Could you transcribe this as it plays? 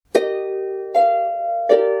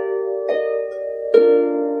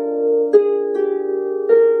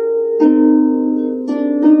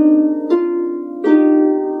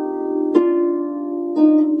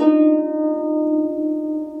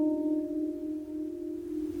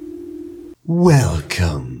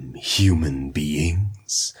Welcome, human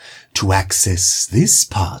beings. To access this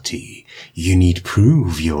party, you need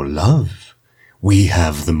prove your love. We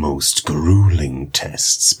have the most grueling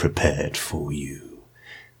tests prepared for you.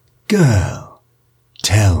 Girl,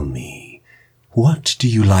 tell me, what do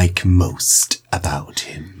you like most about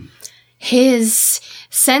him? His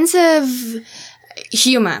sense of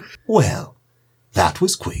humor. Well, that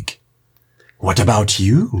was quick. What about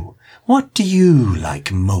you? What do you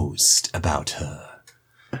like most about her?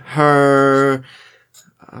 Her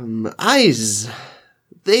eyes.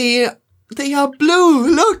 They are blue,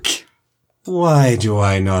 look! Why do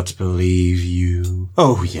I not believe you?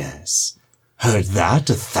 Oh, yes. Heard that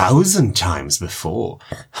 1,000 times before.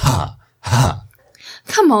 Ha, ha.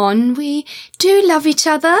 Come on, we do love each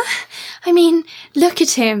other. I mean, look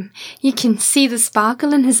at him. You can see the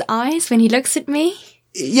sparkle in his eyes when he looks at me.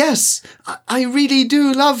 Yes, I really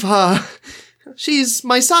do love her. She's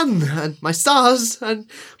my sun, and my stars, and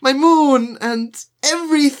my moon, and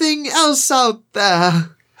everything else out there.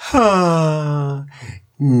 Ha.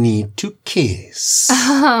 Need to kiss.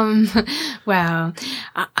 Well,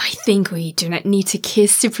 I think we do not need to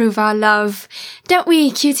kiss to prove our love. Don't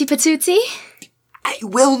we, cutie patootie? I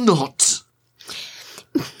will not.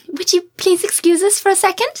 Would you please excuse us for a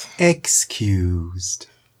second? Excused.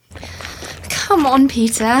 Come on,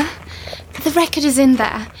 Peter. The record is in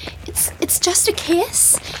there. It's just a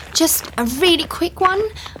kiss. Just a really quick one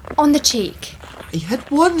on the cheek. I had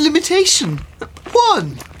one limitation.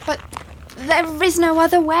 One. But there is no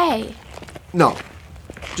other way. No.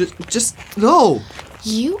 Just no.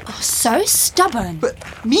 You are so stubborn.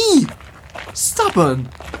 But me? Stubborn?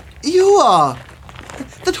 You are.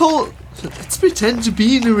 That whole let's pretend to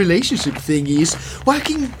be in a relationship thingy is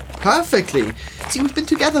working perfectly. See, we've been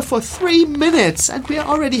together for 3 minutes and we're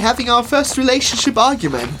already having our first relationship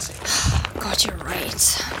argument. God, you're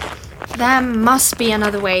right. There must be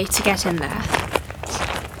another way to get in there.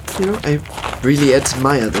 You know, I really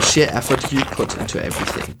admire the sheer effort you put into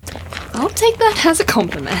everything. I'll take that as a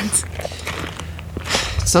compliment.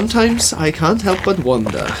 Sometimes I can't help but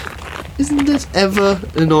wonder, isn't it ever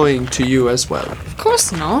annoying to you as well? Of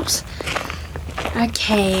course not.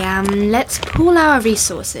 Okay, let's pool our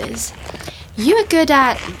resources. You are good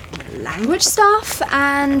at language stuff,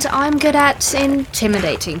 and I'm good at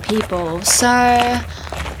intimidating people, so...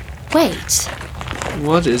 Wait.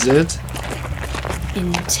 What is it?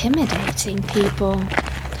 Intimidating people.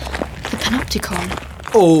 The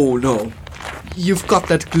Panopticon. Oh no. You've got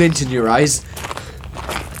that glint in your eyes.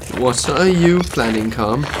 What are you planning,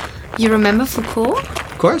 Calm? You remember Foucault?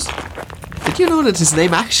 Of course. Did you know that his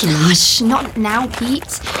name actually... Hush, not now,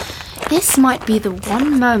 Pete. This might be the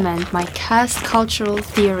one moment my cursed cultural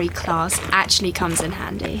theory class actually comes in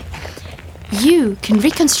handy. You can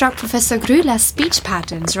reconstruct Professor Grüler's speech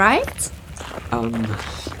patterns, right?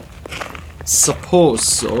 Suppose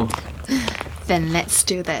so. Then let's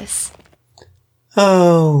do this.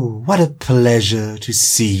 Oh, what a pleasure to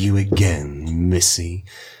see you again, Missy.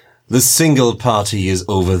 The single party is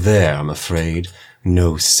over there, I'm afraid.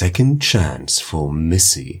 No second chance for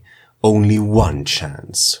Missy. Only one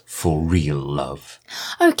chance for real love.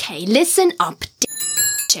 Okay, listen up,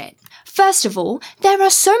 shit. First of all, there are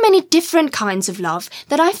so many different kinds of love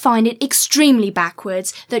that I find it extremely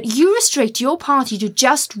backwards that you restrict your party to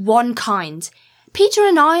just one kind. Peter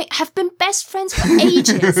and I have been best friends for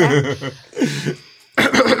ages.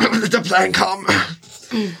 The plan, Calm.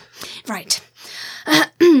 Right.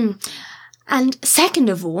 And second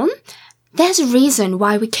of all, there's a reason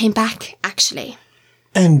why we came back, actually.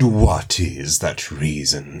 And what is that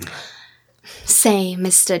reason? Say,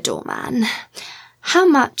 Mr. Doorman, how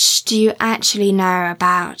much do you actually know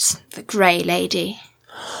about the Grey Lady?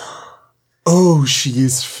 Oh, she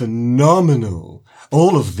is phenomenal.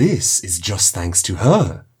 All of this is just thanks to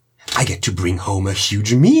her. I get to bring home a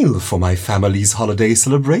huge meal for my family's holiday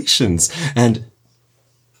celebrations, and...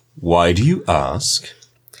 Why do you ask?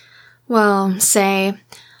 Well, say,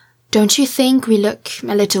 don't you think we look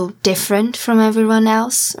a little different from everyone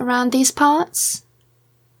else around these parts?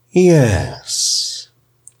 Yes.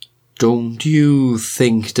 Don't you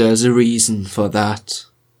think there's a reason for that?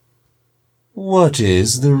 What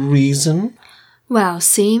is the reason? Well,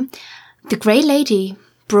 see, the Grey Lady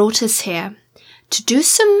brought us here to do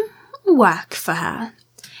some work for her.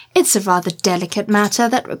 It's a rather delicate matter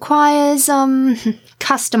that requires,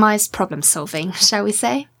 customized problem solving, shall we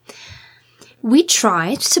say. We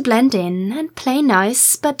tried to blend in and play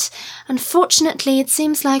nice, but unfortunately it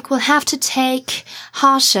seems like we'll have to take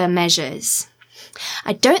harsher measures.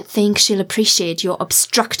 I don't think she'll appreciate your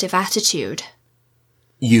obstructive attitude.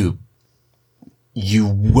 You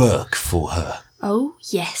work for her. Oh,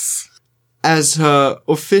 yes. As her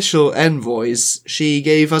official envoys, she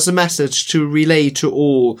gave us a message to relay to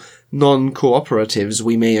all non-cooperatives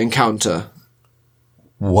we may encounter.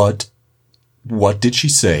 What did she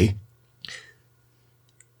say?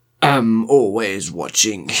 I'm always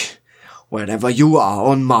watching. Wherever you are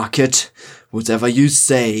on market, whatever you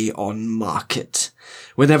say on market,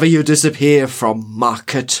 whenever you disappear from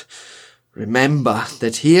market, remember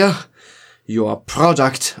that here you are a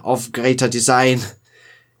product of greater design,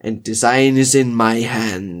 and design is in my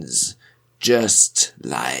hands, just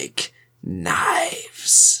like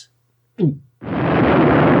knives.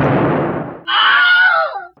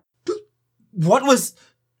 What was...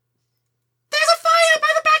 There's a fire by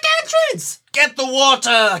the back entrance! Get the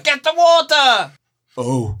water! Get the water!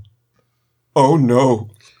 Oh no.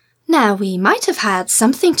 Now, we might have had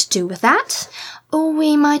something to do with that, or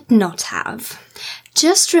we might not have.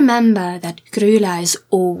 Just remember that Grula is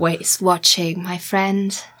always watching, my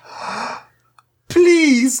friend.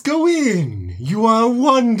 Please go in. You are a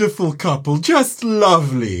wonderful couple, just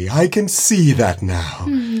lovely. I can see that now.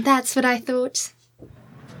 That's what I thought.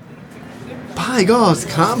 By God,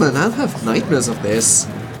 Carmen, I'll have nightmares of this.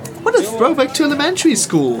 What a throwback to elementary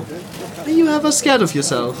school. Are you ever scared of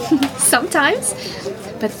yourself? Sometimes.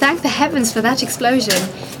 But thank the heavens for that explosion.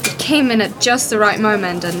 It came in at just the right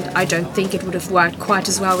moment, and I don't think it would have worked quite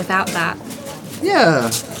as well without that. Yeah,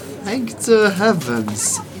 thank the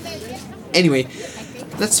heavens. Anyway,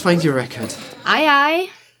 let's find your record. Aye, aye.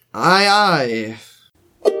 Aye, aye.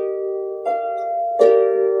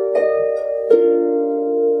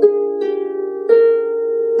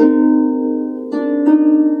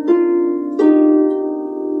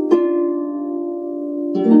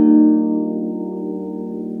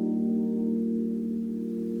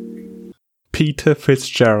 Peter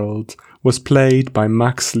Fitzgerald was played by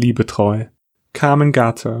Max Liebetreu. Carmen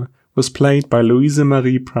Gatter was played by Louise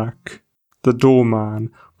Marie Prack. The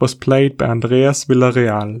doorman was played by Andreas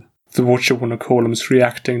Villarreal. The Watcher-wanna-call-'ems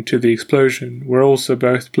reacting to the explosion were also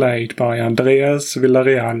both played by Andreas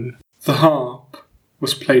Villarreal. The harp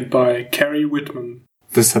was played by Kerry Whitman.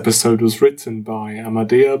 This episode was written by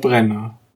Amadea Brenner.